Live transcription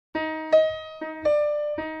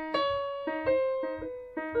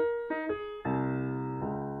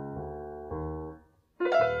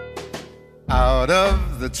out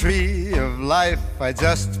of the tree of life, I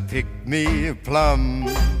just picked me a plum.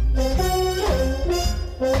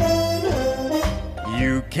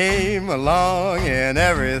 You came along and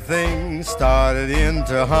everything started in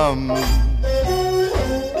to hum.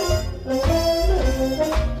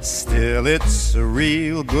 Still, it's a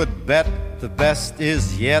real good bet, the best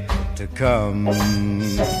is yet to come.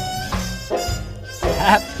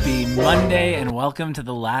 Happy Monday and welcome to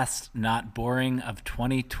the last Not Boring of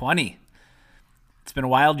 2020. It's been a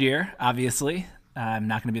wild year, obviously. I'm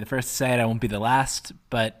not going to be the first to say it, I won't be the last,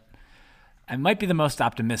 but I might be the most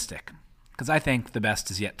optimistic because I think the best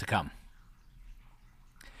is yet to come.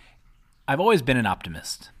 I've always been an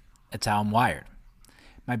optimist. It's how I'm wired.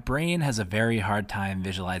 My brain has a very hard time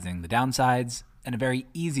visualizing the downsides and a very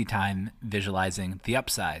easy time visualizing the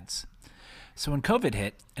upsides. So when COVID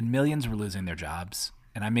hit and millions were losing their jobs,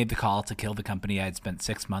 and I made the call to kill the company I had spent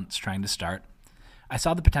 6 months trying to start, I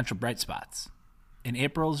saw the potential bright spots. In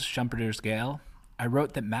April's Schumpeter's Gale, I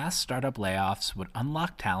wrote that mass startup layoffs would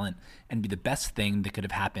unlock talent and be the best thing that could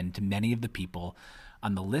have happened to many of the people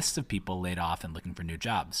on the list of people laid off and looking for new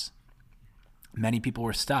jobs. Many people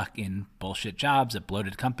were stuck in bullshit jobs at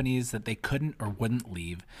bloated companies that they couldn't or wouldn't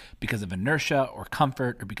leave because of inertia or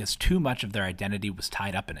comfort or because too much of their identity was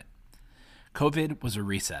tied up in it. COVID was a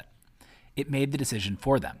reset. It made the decision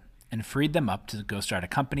for them and freed them up to go start a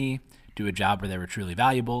company, do a job where they were truly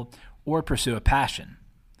valuable, or pursue a passion.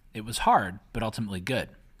 It was hard, but ultimately good.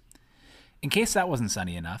 In case that wasn't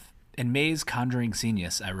sunny enough, in May's Conjuring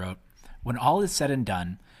Genius, I wrote, "When all is said and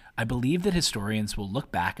done, I believe that historians will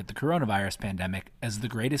look back at the coronavirus pandemic as the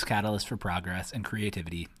greatest catalyst for progress and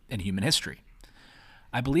creativity in human history.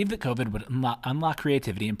 I believe that COVID would unlock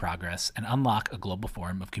creativity and progress and unlock a global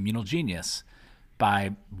form of communal genius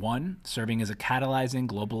by, 1, serving as a catalyzing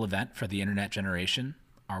global event for the internet generation,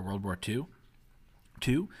 our World War II,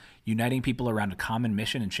 2, uniting people around a common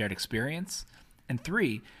mission and shared experience, and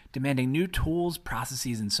 3, demanding new tools,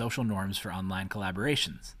 processes, and social norms for online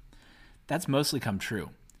collaborations. That's mostly come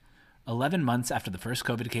true. 11 months after the first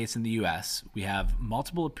COVID case in the US, we have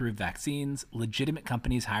multiple approved vaccines, legitimate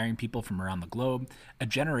companies hiring people from around the globe, a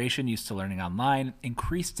generation used to learning online,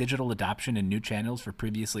 increased digital adoption and new channels for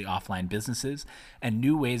previously offline businesses, and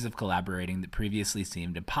new ways of collaborating that previously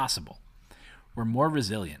seemed impossible. We're more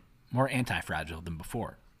resilient, more anti-fragile than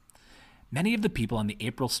before. Many of the people on the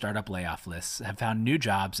April startup layoff lists have found new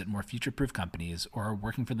jobs at more future-proof companies or are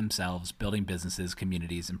working for themselves, building businesses,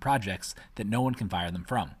 communities, and projects that no one can fire them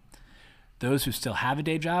from. Those who still have a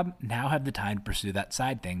day job now have the time to pursue that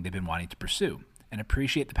side thing they've been wanting to pursue and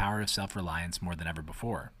appreciate the power of self-reliance more than ever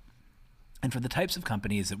before. And for the types of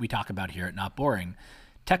companies that we talk about here at Not Boring,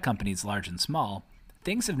 tech companies large and small,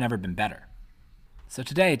 things have never been better. So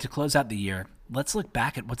today, to close out the year, let's look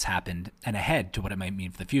back at what's happened and ahead to what it might mean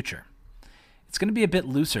for the future. It's going to be a bit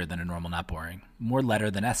looser than a normal Not Boring, more letter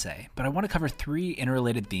than essay, but I want to cover 3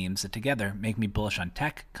 interrelated themes that together make me bullish on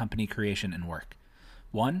tech, company creation, and work.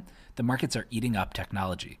 1, the markets are eating up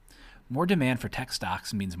technology. More demand for tech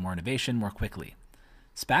stocks means more innovation more quickly.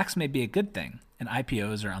 SPACs may be a good thing, and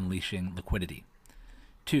IPOs are unleashing liquidity.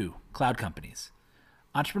 2, cloud companies.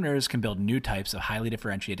 Entrepreneurs can build new types of highly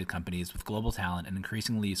differentiated companies with global talent and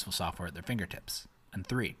increasingly useful software at their fingertips. And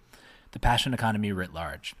 3, the passion economy writ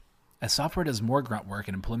large. As software does more grunt work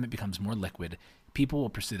and employment becomes more liquid, people will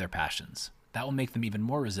pursue their passions. That will make them even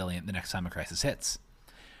more resilient the next time a crisis hits.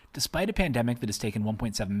 Despite a pandemic that has taken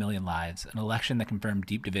 1.7 million lives, an election that confirmed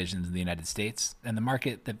deep divisions in the United States, and the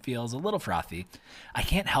market that feels a little frothy, I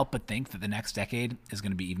can't help but think that the next decade is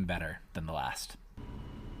going to be even better than the last.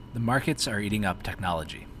 The markets are eating up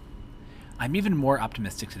technology. I'm even more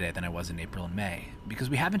optimistic today than I was in April and May, because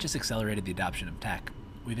we haven't just accelerated the adoption of tech,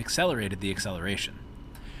 we've accelerated the acceleration.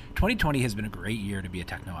 2020 has been a great year to be a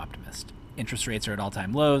techno-optimist. Interest rates are at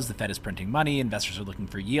all-time lows, the Fed is printing money, investors are looking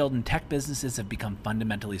for yield, and tech businesses have become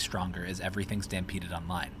fundamentally stronger as everything stampeded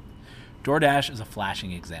online. DoorDash is a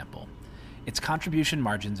flashing example. Its contribution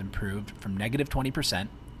margins improved from negative 20%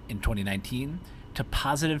 in 2019 to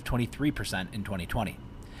positive 23% in 2020.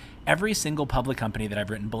 Every single public company that I've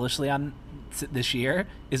written bullishly on this year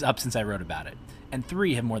is up since I wrote about it, and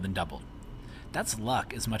 3 have more than doubled. That's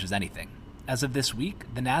luck as much as anything. As of this week,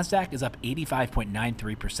 the NASDAQ is up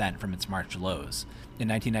 85.93% from its March lows. In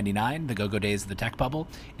 1999, the go-go days of the tech bubble,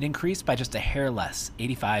 it increased by just a hair less,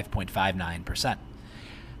 85.59%.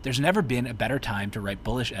 There's never been a better time to write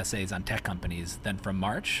bullish essays on tech companies than from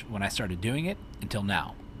March, when I started doing it, until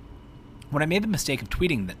now. When I made the mistake of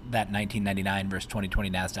tweeting that 1999 versus 2020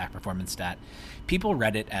 NASDAQ performance stat, people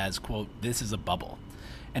read it as, quote, "this is a bubble,"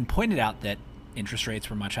 and pointed out that interest rates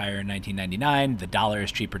were much higher in 1999, the dollar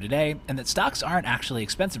is cheaper today, and that stocks aren't actually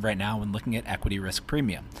expensive right now when looking at equity risk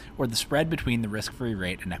premium, or the spread between the risk-free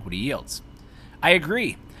rate and equity yields. I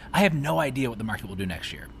agree. I have no idea what the market will do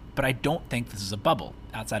next year, but I don't think this is a bubble,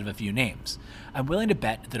 outside of a few names. I'm willing to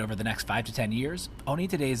bet that over the next 5 to 10 years, owning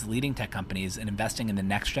today's leading tech companies and investing in the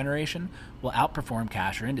next generation will outperform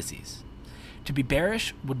cash or indices. To be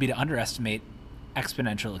bearish would be to underestimate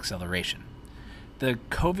exponential acceleration. The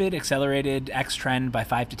COVID accelerated X trend by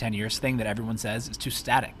 5 to 10 years thing that everyone says is too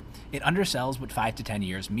static. It undersells what 5 to 10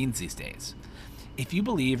 years means these days. If you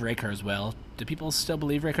believe Ray Kurzweil, do people still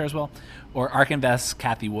believe Ray Kurzweil? Or ARK Invest's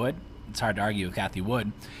Cathie Wood? It's hard to argue with Cathie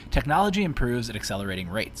Wood. Technology improves at accelerating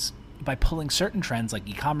rates. By pulling certain trends like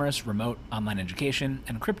e-commerce, remote online education,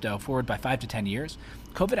 and crypto forward by 5 to 10 years,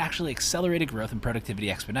 COVID actually accelerated growth and productivity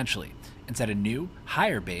exponentially and set a new,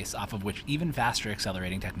 higher base off of which even faster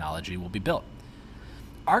accelerating technology will be built.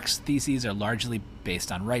 ARK's theses are largely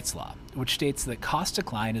based on Wright's law, which states that cost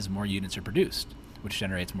decline as more units are produced, which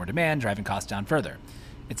generates more demand, driving costs down further.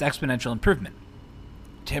 It's exponential improvement.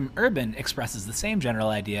 Tim Urban expresses the same general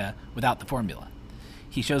idea without the formula.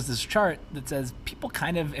 He shows this chart that says people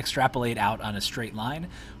kind of extrapolate out on a straight line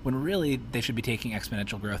when really they should be taking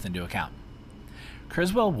exponential growth into account.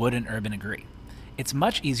 Kurzweil, Wood, and Urban agree. It's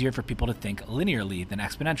much easier for people to think linearly than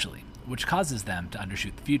exponentially, which causes them to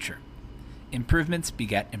undershoot the future. Improvements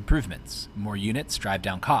beget improvements. More units drive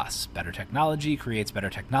down costs. Better technology creates better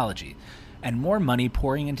technology. And more money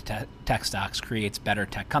pouring into tech stocks creates better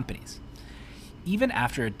tech companies. Even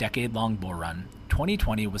after a decade-long bull run,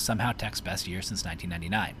 2020 was somehow tech's best year since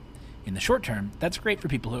 1999. In the short term, that's great for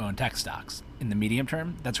people who own tech stocks. In the medium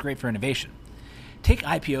term, that's great for innovation. Take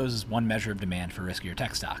IPOs as one measure of demand for riskier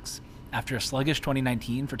tech stocks. After a sluggish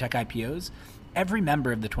 2019 for tech IPOs, every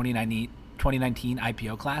member of the 2019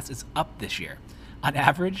 IPO class is up this year. On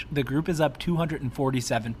average, the group is up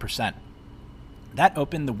 247%. That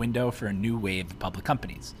opened the window for a new wave of public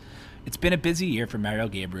companies. It's been a busy year for Mario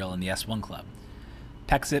Gabriel and the S1 Club.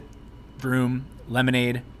 Pexip, Vroom,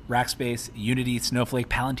 Lemonade, Rackspace, Unity, Snowflake,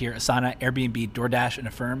 Palantir, Asana, Airbnb, DoorDash, and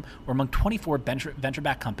Affirm were among 24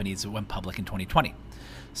 venture-backed companies that went public in 2020.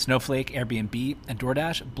 Snowflake, Airbnb, and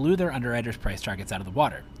DoorDash blew their underwriters' price targets out of the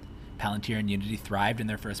water. Palantir and Unity thrived in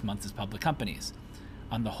their first months as public companies.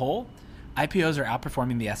 On the whole, IPOs are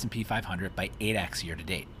outperforming the S&P 500 by 8x year to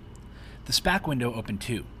date. The SPAC window opened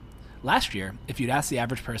too. Last year, if you'd ask the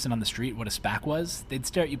average person on the street what a SPAC was, they'd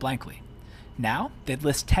stare at you blankly. Now, they'd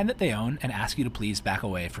list 10 that they own and ask you to please back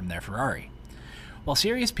away from their Ferrari. While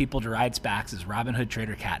serious people deride SPACs as Robinhood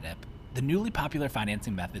trader catnip, the newly popular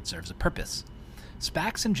financing method serves a purpose.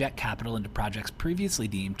 SPACs inject capital into projects previously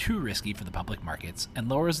deemed too risky for the public markets and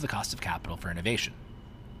lowers the cost of capital for innovation.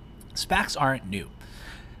 SPACs aren't new.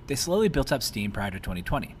 They slowly built up steam prior to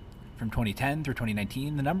 2020. From 2010 through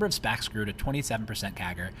 2019, the number of SPACs grew to 27%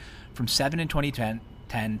 CAGR, from 7 in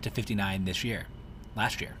 2010 to 59 last year.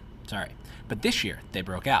 But this year, they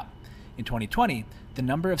broke out. In 2020, the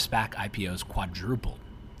number of SPAC IPOs quadrupled.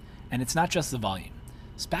 And it's not just the volume.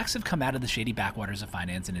 SPACs have come out of the shady backwaters of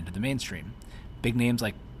finance and into the mainstream. Big names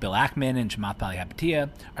like Bill Ackman and Chamath Palihapitiya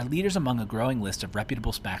are leaders among a growing list of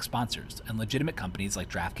reputable SPAC sponsors, and legitimate companies like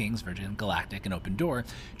DraftKings, Virgin Galactic, and Opendoor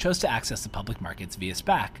chose to access the public markets via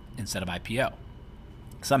SPAC instead of IPO.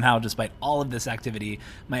 Somehow, despite all of this activity,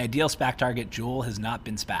 my ideal SPAC target, Juul, has not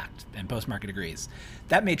been SPAC'd, and Postmarket agrees.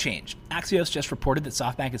 That may change. Axios just reported that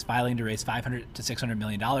SoftBank is filing to raise $500 to $600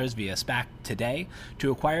 million via SPAC today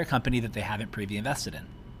to acquire a company that they haven't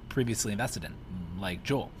previously invested in, like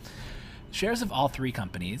Juul. Shares of all three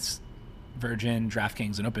companies, Virgin,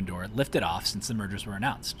 DraftKings, and Opendoor, lifted off since the mergers were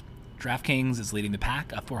announced. DraftKings is leading the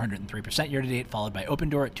pack, up 403% year-to-date, followed by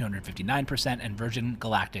Opendoor at 259% and Virgin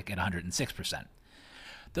Galactic at 106%.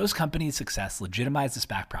 Those companies' success legitimized the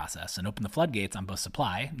SPAC process and opened the floodgates on both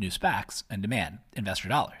supply, new SPACs, and demand, investor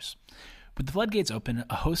dollars. With the floodgates open,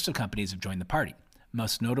 a host of companies have joined the party,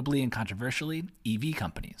 most notably and controversially, EV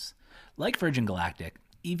companies. Like Virgin Galactic,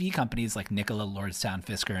 EV companies like Nikola, Lordstown,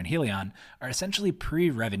 Fisker, and Helion are essentially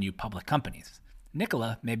pre-revenue public companies.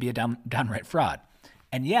 Nikola may be a downright fraud,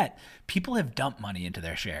 and yet people have dumped money into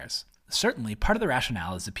their shares. Certainly, part of the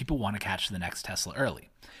rationale is that people want to catch the next Tesla early.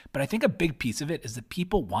 But I think a big piece of it is that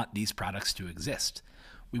people want these products to exist.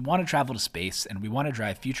 We want to travel to space, and we want to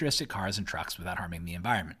drive futuristic cars and trucks without harming the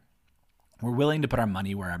environment. We're willing to put our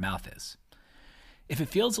money where our mouth is. If it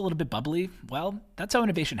feels a little bit bubbly, well, that's how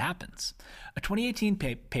innovation happens. A 2018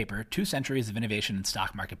 paper, 2 Centuries of Innovation in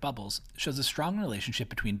Stock Market Bubbles, shows a strong relationship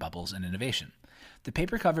between bubbles and innovation. The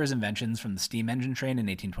paper covers inventions from the steam engine train in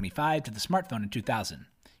 1825 to the smartphone in 2000.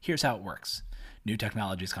 Here's how it works. New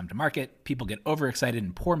technologies come to market, people get overexcited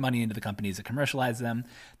and pour money into the companies that commercialize them.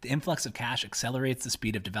 The influx of cash accelerates the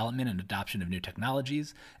speed of development and adoption of new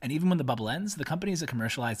technologies, and even when the bubble ends, the companies that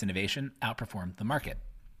commercialize innovation outperform the market.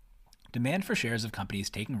 Demand for shares of companies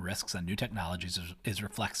taking risks on new technologies is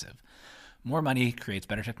reflexive. More money creates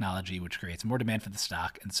better technology, which creates more demand for the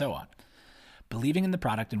stock, and so on. Believing in the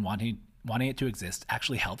product and wanting it to exist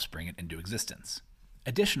actually helps bring it into existence.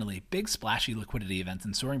 Additionally, big splashy liquidity events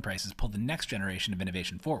and soaring prices pull the next generation of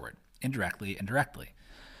innovation forward, indirectly and directly.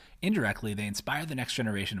 Indirectly, they inspire the next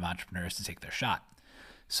generation of entrepreneurs to take their shot.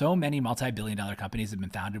 So many multi-billion-dollar companies have been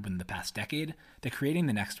founded within the past decade that creating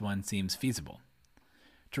the next one seems feasible.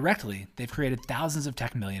 Directly, they've created thousands of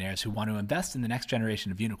tech millionaires who want to invest in the next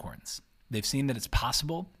generation of unicorns. They've seen that it's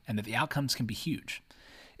possible and that the outcomes can be huge.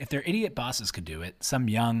 If their idiot bosses could do it, some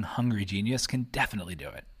young, hungry genius can definitely do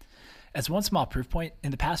it. As one small proof point,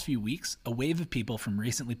 in the past few weeks, a wave of people from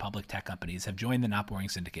recently public tech companies have joined the Not Boring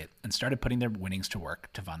Syndicate and started putting their winnings to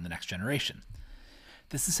work to fund the next generation.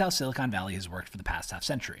 This is how Silicon Valley has worked for the past half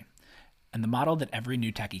century, and the model that every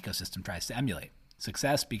new tech ecosystem tries to emulate.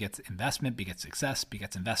 Success begets investment, begets success,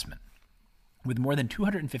 begets investment. With more than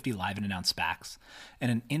 250 live and announced SPACs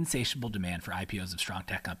and an insatiable demand for IPOs of strong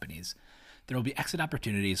tech companies, there will be exit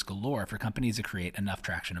opportunities galore for companies that create enough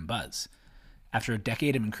traction and buzz. After a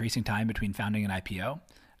decade of increasing time between founding an IPO,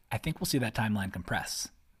 I think we'll see that timeline compress.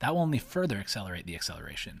 That will only further accelerate the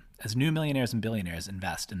acceleration, as new millionaires and billionaires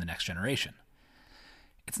invest in the next generation.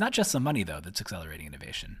 It's not just the money, though, that's accelerating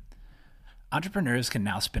innovation. Entrepreneurs can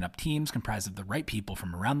now spin up teams comprised of the right people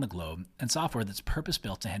from around the globe and software that's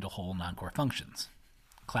purpose-built to handle whole non-core functions.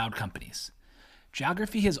 Cloud companies.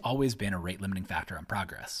 Geography has always been a rate-limiting factor on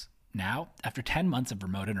progress. Now, after 10 months of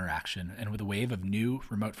remote interaction and with a wave of new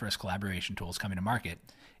remote-first collaboration tools coming to market,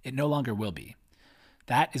 it no longer will be.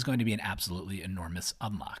 That is going to be an absolutely enormous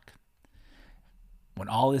unlock. When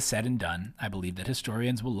all is said and done, I believe that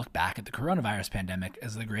historians will look back at the coronavirus pandemic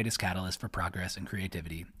as the greatest catalyst for progress and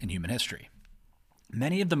creativity in human history.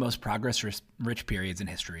 Many of the most progress-rich periods in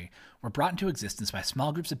history were brought into existence by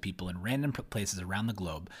small groups of people in random places around the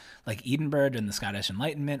globe, like Edinburgh during the Scottish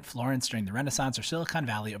Enlightenment, Florence during the Renaissance, or Silicon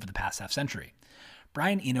Valley over the past half-century.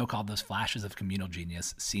 Brian Eno called those flashes of communal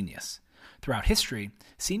genius scenius. Throughout history,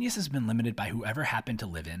 scenius has been limited by whoever happened to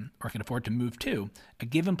live in, or can afford to move to, a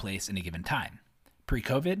given place in a given time.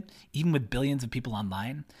 Pre-COVID, even with billions of people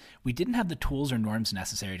online, we didn't have the tools or norms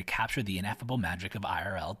necessary to capture the ineffable magic of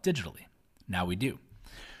IRL digitally. Now we do.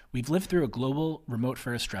 We've lived through a global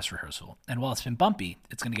remote-first dress rehearsal, and while it's been bumpy,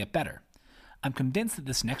 it's going to get better. I'm convinced that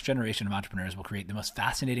this next generation of entrepreneurs will create the most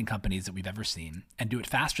fascinating companies that we've ever seen and do it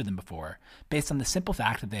faster than before, based on the simple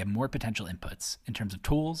fact that they have more potential inputs in terms of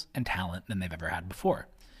tools and talent than they've ever had before.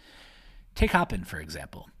 Take Hopin, for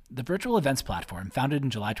example. The virtual events platform, founded in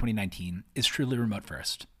July 2019, is truly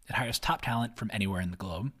remote-first. It hires top talent from anywhere in the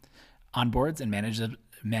globe, onboards and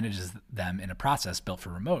manages them in a process built for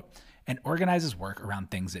remote, and organizes work around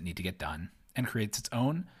things that need to get done, and creates its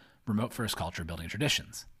own remote-first culture building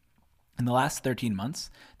traditions. In the last 13 months,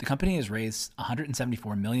 the company has raised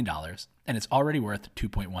 $174 million, and it's already worth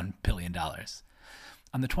 $2.1 billion.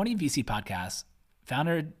 On the 20 VC podcast,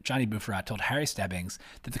 founder Johnny Bufferat told Harry Stebbings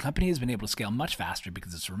that the company has been able to scale much faster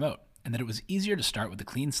because it's remote, and that it was easier to start with a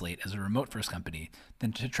clean slate as a remote-first company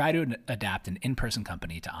than to try to adapt an in-person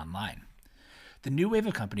company to online. The new wave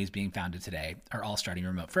of companies being founded today are all starting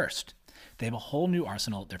remote first. They have a whole new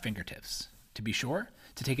arsenal at their fingertips. To be sure,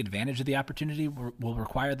 to take advantage of the opportunity will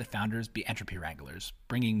require that founders be entropy wranglers,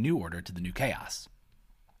 bringing new order to the new chaos.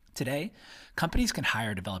 Today, companies can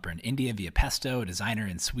hire a developer in India via Pesto, a designer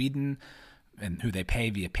in Sweden, and who they pay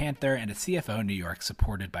via Panther, and a CFO in New York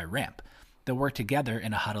supported by Ramp. They'll work together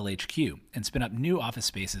in a Huddle HQ and spin up new office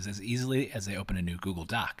spaces as easily as they open a new Google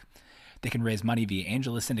Doc. They can raise money via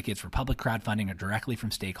AngelList syndicates for public crowdfunding or directly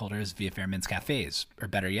from stakeholders via Fairman's Cafes, or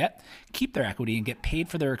better yet, keep their equity and get paid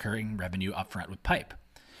for their recurring revenue upfront with Pipe.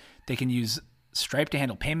 They can use Stripe to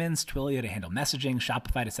handle payments, Twilio to handle messaging,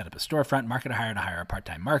 Shopify to set up a storefront, Market-to-Hire to hire a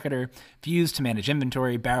part-time marketer, Fuse to manage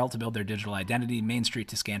inventory, Barrel to build their digital identity, Main Street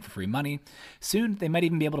to scan for free money. Soon, they might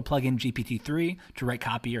even be able to plug in GPT-3 to write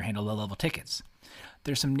copy or handle low-level tickets.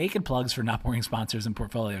 There's some naked plugs for Not Boring sponsors and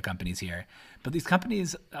portfolio companies here, but these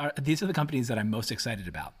are the companies that I'm most excited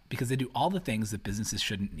about because they do all the things that businesses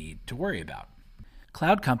shouldn't need to worry about.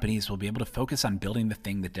 Cloud companies will be able to focus on building the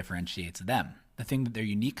thing that differentiates them, the thing that their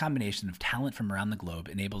unique combination of talent from around the globe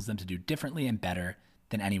enables them to do differently and better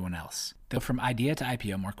than anyone else. They'll go from idea to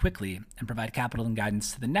IPO more quickly and provide capital and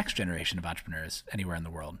guidance to the next generation of entrepreneurs anywhere in the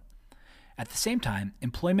world. At the same time,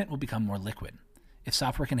 employment will become more liquid. If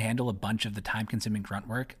software can handle a bunch of the time-consuming grunt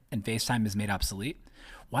work and FaceTime is made obsolete,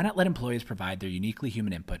 why not let employees provide their uniquely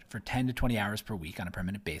human input for 10 to 20 hours per week on a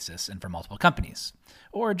permanent basis and for multiple companies?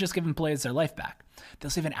 Or just give employees their life back.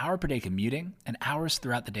 They'll save an hour per day commuting and hours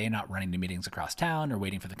throughout the day not running to meetings across town or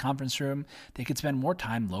waiting for the conference room. They could spend more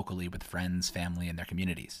time locally with friends, family, and their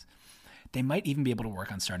communities. They might even be able to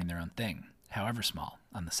work on starting their own thing, however small,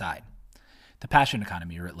 on the side. The passion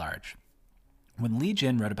economy writ large. When Li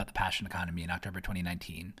Jin wrote about the passion economy in October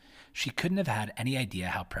 2019, she couldn't have had any idea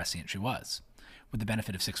how prescient she was. With the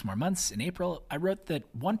benefit of 6 more months, in April, I wrote that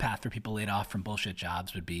one path for people laid off from bullshit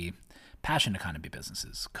jobs would be passion economy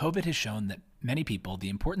businesses. COVID has shown that many people the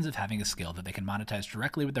importance of having a skill that they can monetize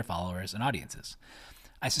directly with their followers and audiences.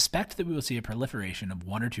 I suspect that we will see a proliferation of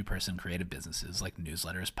 1 or 2 person creative businesses like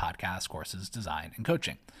newsletters, podcasts, courses, design, and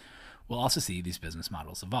coaching. We'll also see these business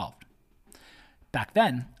models evolve. Back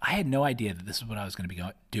then, I had no idea that this is what I was going to be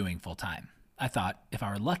doing full time. I thought, if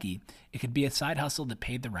I were lucky, it could be a side hustle that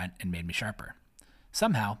paid the rent and made me sharper.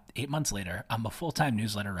 Somehow, 8 months later, I'm a full-time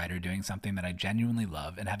newsletter writer doing something that I genuinely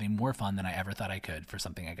love and having more fun than I ever thought I could for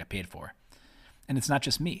something I got paid for. And it's not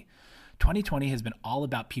just me. 2020 has been all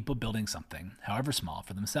about people building something, however small,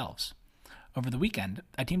 for themselves. Over the weekend,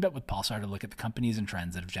 I teamed up with Pulsar to look at the companies and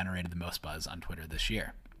trends that have generated the most buzz on Twitter this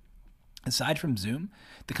year. Aside from Zoom,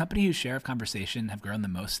 the company whose share of conversation have grown the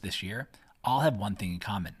most this year all have one thing in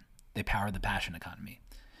common. They power the passion economy.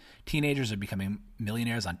 Teenagers are becoming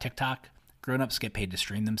millionaires on TikTok. Grown-ups get paid to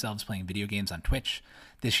stream themselves playing video games on Twitch.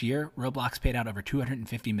 This year, Roblox paid out over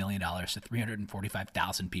 $250 million to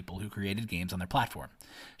 345,000 people who created games on their platform.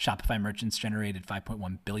 Shopify merchants generated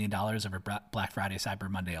 $5.1 billion over Black Friday, Cyber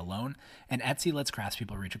Monday alone, and Etsy lets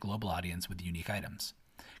craftspeople reach a global audience with unique items.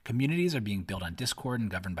 Communities are being built on Discord and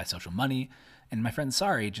governed by social money, and my friend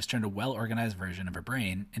Sari just turned a well-organized version of her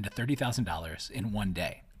brain into $30,000 in one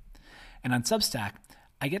day. And on Substack,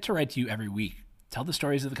 I get to write to you every week, tell the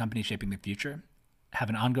stories of the company shaping the future, have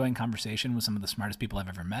an ongoing conversation with some of the smartest people I've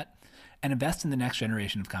ever met, and invest in the next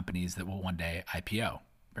generation of companies that will one day IPO,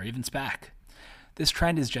 or even SPAC. This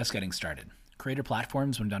trend is just getting started. Creator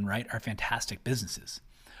platforms, when done right, are fantastic businesses.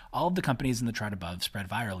 All of the companies in the chart above spread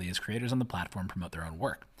virally as creators on the platform promote their own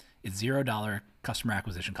work. It's $0 customer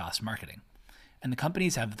acquisition cost marketing. And the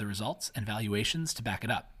companies have the results and valuations to back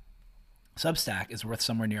it up. Substack is worth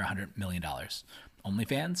somewhere near $100 million.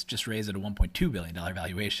 OnlyFans just raised at a $1.2 billion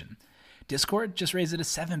valuation. Discord just raised at a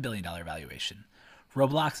 $7 billion valuation.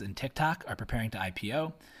 Roblox and TikTok are preparing to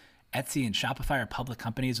IPO. Etsy and Shopify are public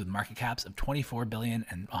companies with market caps of $24 billion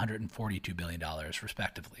and $142 billion,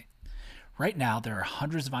 respectively. Right now, there are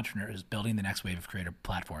hundreds of entrepreneurs building the next wave of creator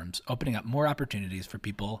platforms, opening up more opportunities for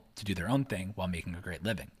people to do their own thing while making a great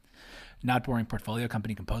living. Not Boring portfolio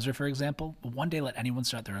company Composer, for example, will one day let anyone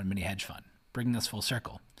start their own mini hedge fund, bringing us full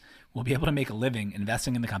circle. We'll be able to make a living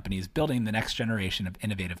investing in the companies building the next generation of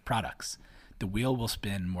innovative products. The wheel will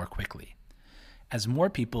spin more quickly. As more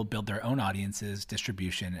people build their own audiences,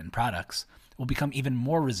 distribution, and products, we'll become even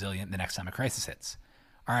more resilient the next time a crisis hits.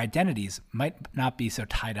 Our identities might not be so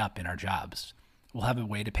tied up in our jobs. We'll have a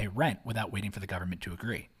way to pay rent without waiting for the government to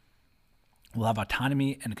agree. We'll have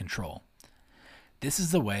autonomy and control. This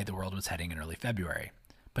is the way the world was heading in early February,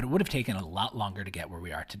 but it would have taken a lot longer to get where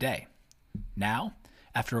we are today. Now,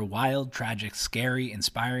 after a wild, tragic, scary,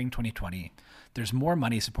 inspiring 2020, there's more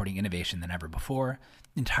money supporting innovation than ever before,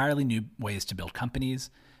 entirely new ways to build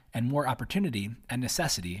companies, and more opportunity and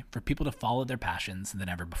necessity for people to follow their passions than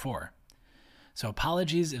ever before. So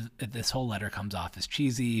apologies if this whole letter comes off as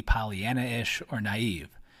cheesy, Pollyanna-ish, or naive.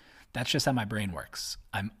 That's just how my brain works.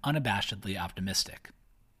 I'm unabashedly optimistic.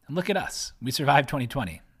 And look at us. We survived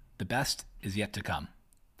 2020. The best is yet to come.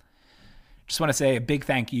 Just want to say a big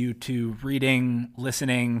thank you to reading,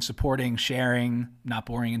 listening, supporting, sharing, Not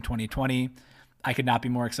Boring in 2020. I could not be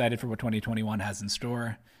more excited for what 2021 has in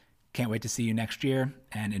store. Can't wait to see you next year,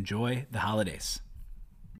 and enjoy the holidays.